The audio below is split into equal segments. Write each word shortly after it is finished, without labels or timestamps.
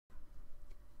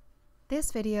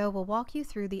This video will walk you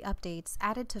through the updates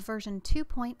added to version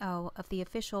 2.0 of the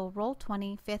official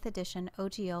Roll20 5th edition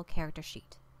OGL character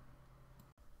sheet.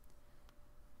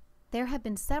 There have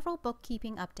been several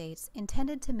bookkeeping updates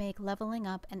intended to make leveling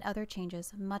up and other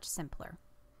changes much simpler.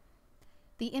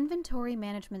 The inventory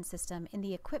management system in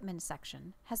the equipment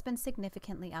section has been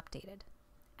significantly updated.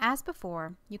 As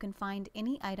before, you can find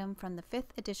any item from the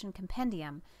 5th edition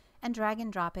compendium and drag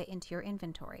and drop it into your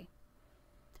inventory.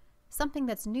 Something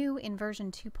that's new in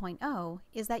version 2.0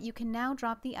 is that you can now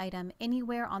drop the item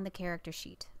anywhere on the character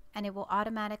sheet, and it will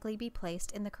automatically be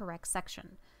placed in the correct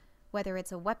section, whether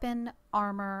it's a weapon,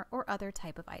 armor, or other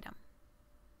type of item.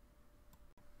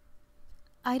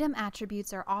 Item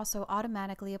attributes are also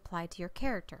automatically applied to your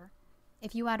character.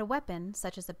 If you add a weapon,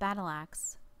 such as a battle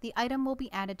axe, the item will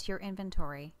be added to your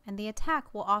inventory, and the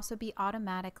attack will also be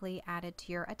automatically added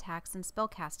to your attacks and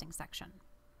spellcasting section.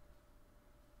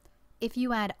 If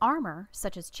you add armor,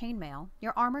 such as chainmail,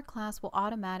 your armor class will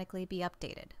automatically be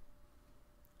updated.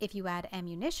 If you add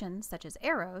ammunition, such as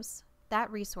arrows,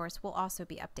 that resource will also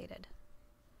be updated.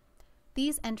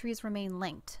 These entries remain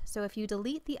linked, so if you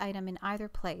delete the item in either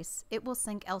place, it will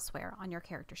sync elsewhere on your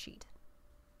character sheet.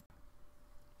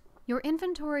 Your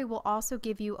inventory will also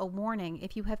give you a warning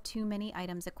if you have too many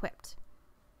items equipped.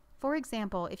 For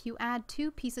example, if you add 2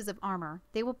 pieces of armor,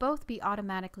 they will both be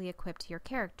automatically equipped to your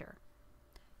character.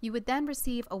 You would then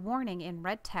receive a warning in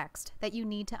red text that you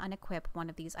need to unequip one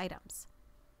of these items.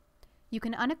 You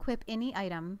can unequip any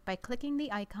item by clicking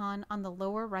the icon on the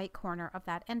lower right corner of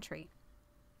that entry.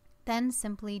 Then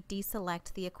simply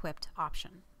deselect the equipped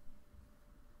option.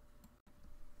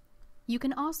 You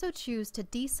can also choose to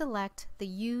deselect the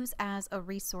Use as a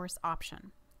Resource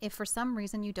option if for some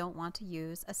reason you don't want to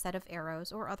use a set of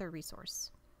arrows or other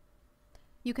resource.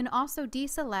 You can also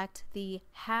deselect the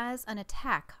Has an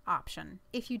Attack option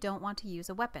if you don't want to use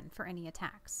a weapon for any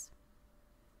attacks.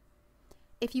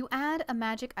 If you add a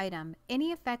magic item,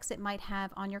 any effects it might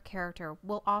have on your character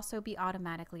will also be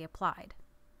automatically applied.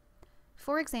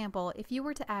 For example, if you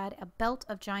were to add a Belt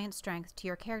of Giant Strength to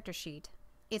your character sheet,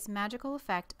 its magical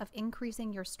effect of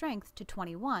increasing your strength to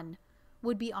 21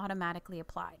 would be automatically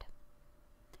applied.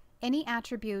 Any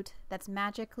attribute that's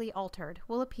magically altered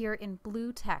will appear in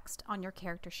blue text on your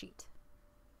character sheet.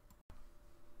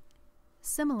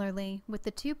 Similarly, with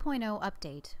the 2.0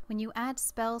 update, when you add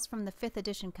spells from the 5th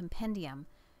edition compendium,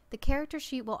 the character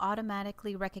sheet will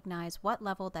automatically recognize what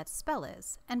level that spell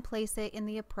is and place it in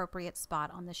the appropriate spot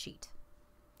on the sheet.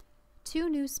 2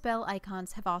 new spell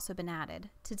icons have also been added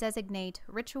to designate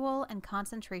ritual and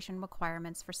concentration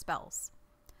requirements for spells.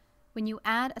 When you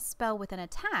add a spell with an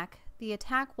attack, the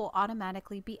attack will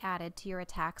automatically be added to your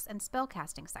attacks and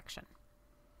spellcasting section.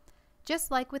 Just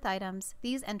like with items,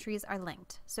 these entries are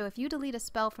linked, so if you delete a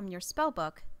spell from your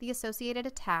spellbook, the associated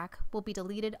attack will be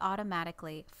deleted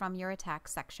automatically from your attack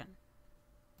section.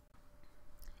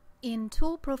 In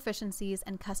Tool Proficiencies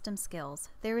and Custom Skills,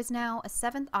 there is now a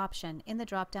 7th option in the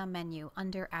drop-down menu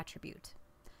under Attribute.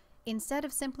 Instead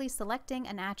of simply selecting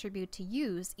an attribute to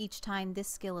use each time this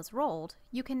skill is rolled,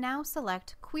 you can now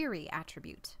select Query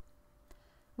Attribute.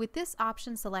 With this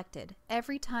option selected,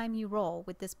 every time you roll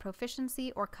with this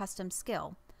proficiency or custom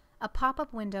skill, a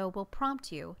pop-up window will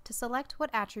prompt you to select what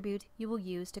attribute you will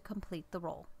use to complete the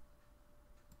roll.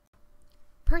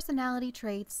 Personality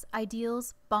traits,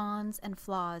 ideals, bonds, and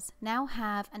flaws now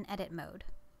have an edit mode.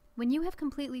 When you have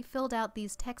completely filled out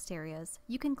these text areas,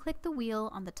 you can click the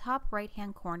wheel on the top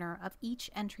right-hand corner of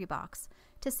each entry box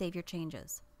to save your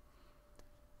changes.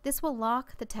 This will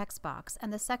lock the text box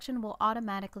and the section will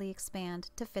automatically expand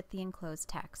to fit the enclosed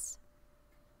text.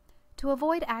 To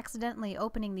avoid accidentally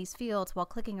opening these fields while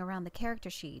clicking around the character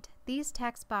sheet, these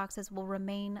text boxes will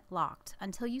remain locked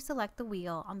until you select the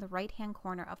wheel on the right-hand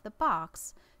corner of the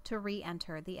box to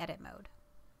re-enter the edit mode.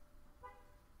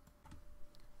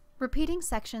 Repeating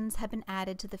sections have been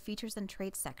added to the Features and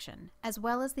Traits section, as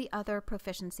well as the Other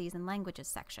Proficiencies and Languages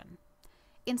section.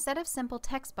 Instead of simple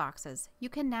text boxes, you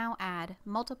can now add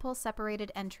multiple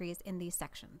separated entries in these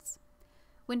sections.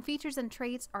 When features and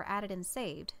traits are added and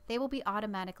saved, they will be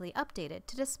automatically updated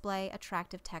to display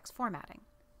attractive text formatting.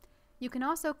 You can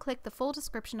also click the full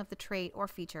description of the trait or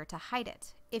feature to hide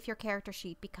it if your character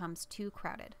sheet becomes too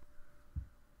crowded.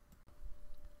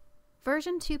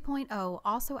 Version 2.0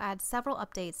 also adds several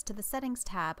updates to the Settings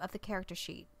tab of the character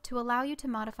sheet to allow you to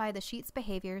modify the sheet's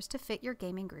behaviors to fit your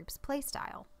gaming group's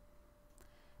playstyle.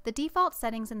 The default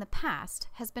settings in the past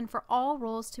has been for all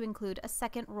rolls to include a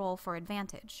second roll for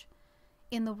advantage.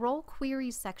 In the Roll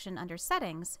Queries section under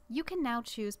Settings, you can now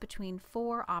choose between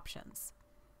 4 options.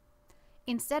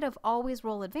 Instead of Always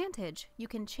Roll Advantage, you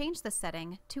can change the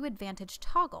setting to Advantage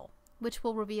Toggle, which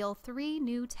will reveal 3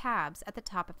 new tabs at the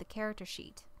top of the character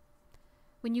sheet.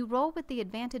 When you roll with the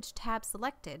Advantage tab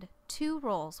selected, 2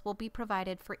 rolls will be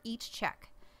provided for each check,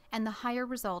 and the higher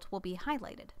result will be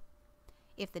highlighted.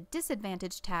 If the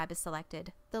Disadvantage tab is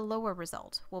selected, the lower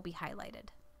result will be highlighted.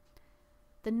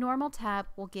 The Normal tab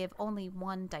will give only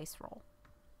 1 dice roll.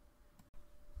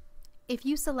 If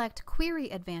you select Query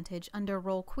Advantage under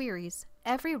Roll Queries,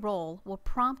 every roll will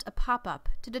prompt a pop-up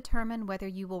to determine whether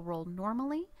you will roll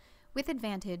normally, with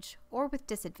advantage, or with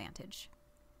disadvantage.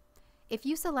 If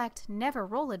you select Never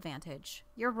Roll Advantage,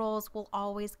 your rolls will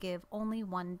always give only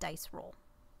 1 dice roll.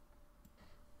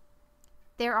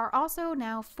 There are also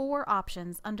now 4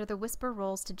 options under the Whisper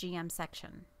Rolls to GM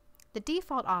section. The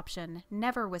default option,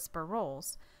 Never Whisper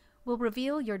Rolls, will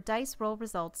reveal your dice roll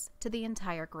results to the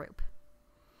entire group.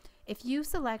 If you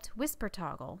select Whisper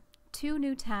Toggle, 2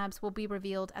 new tabs will be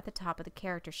revealed at the top of the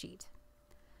character sheet.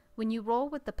 When you roll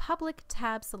with the Public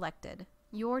tab selected,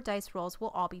 your dice rolls will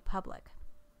all be public.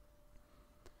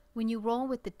 When you roll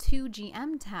with the 2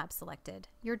 GM tab selected,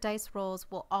 your dice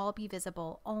rolls will all be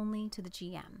visible only to the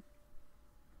GM.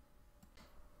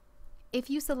 If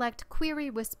you select Query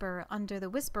Whisper under the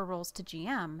Whisper Rolls to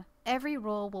GM, every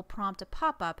roll will prompt a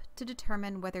pop-up to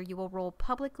determine whether you will roll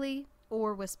publicly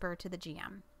or whisper to the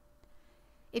GM.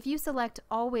 If you select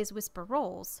Always Whisper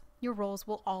Rolls, your rolls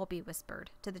will all be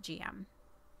whispered to the GM.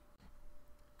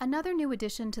 Another new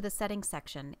addition to the Settings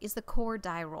section is the Core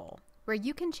Die Roll, where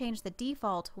you can change the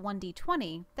default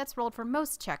 1d20 that's rolled for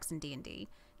most checks in D&D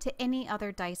to any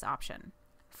other dice option,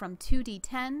 from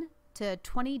 2d10 to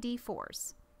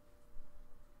 20d4s.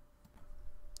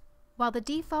 While the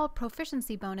default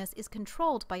Proficiency Bonus is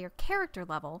controlled by your character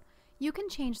level, you can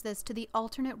change this to the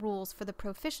alternate rules for the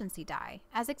Proficiency die,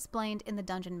 as explained in the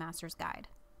Dungeon Master's Guide.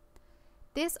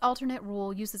 This alternate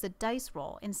rule uses a dice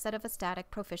roll instead of a static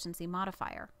proficiency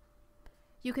modifier.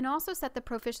 You can also set the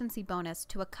Proficiency Bonus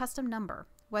to a custom number,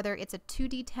 whether it's a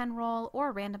 2d10 roll or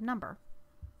a random number.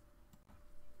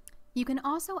 You can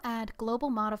also add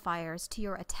global modifiers to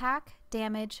your attack,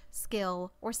 damage,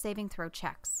 skill, or saving throw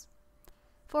checks.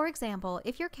 For example,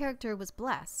 if your character was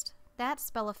blessed, that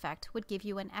spell effect would give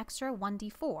you an extra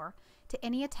 1d4 to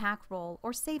any attack roll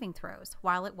or saving throws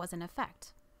while it was in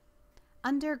effect.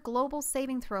 Under Global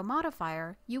Saving Throw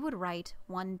Modifier, you would write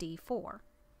 1d4.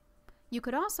 You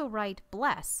could also write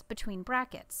Bless between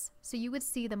brackets, so you would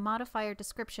see the modifier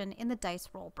description in the dice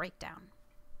roll breakdown.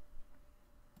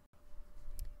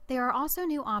 There are also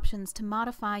new options to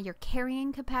modify your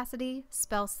carrying capacity,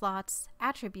 spell slots,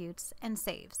 attributes, and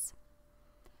saves.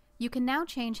 You can now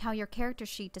change how your character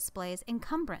sheet displays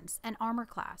encumbrance and armor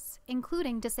class,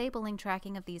 including disabling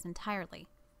tracking of these entirely.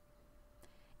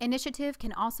 Initiative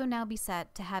can also now be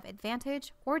set to have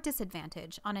advantage or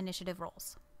disadvantage on initiative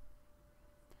rolls.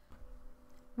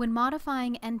 When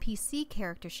modifying NPC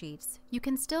character sheets, you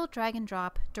can still drag and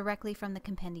drop directly from the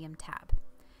Compendium tab.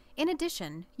 In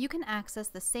addition, you can access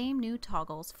the same new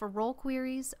toggles for roll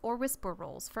queries or whisper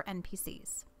rolls for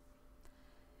NPCs.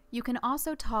 You can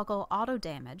also toggle auto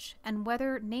damage and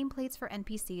whether nameplates for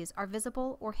NPCs are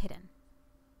visible or hidden.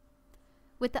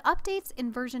 With the updates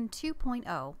in version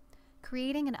 2.0,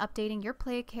 creating and updating your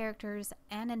player characters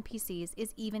and NPCs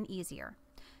is even easier.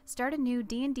 Start a new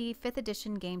D&D 5th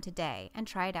edition game today and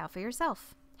try it out for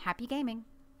yourself. Happy gaming!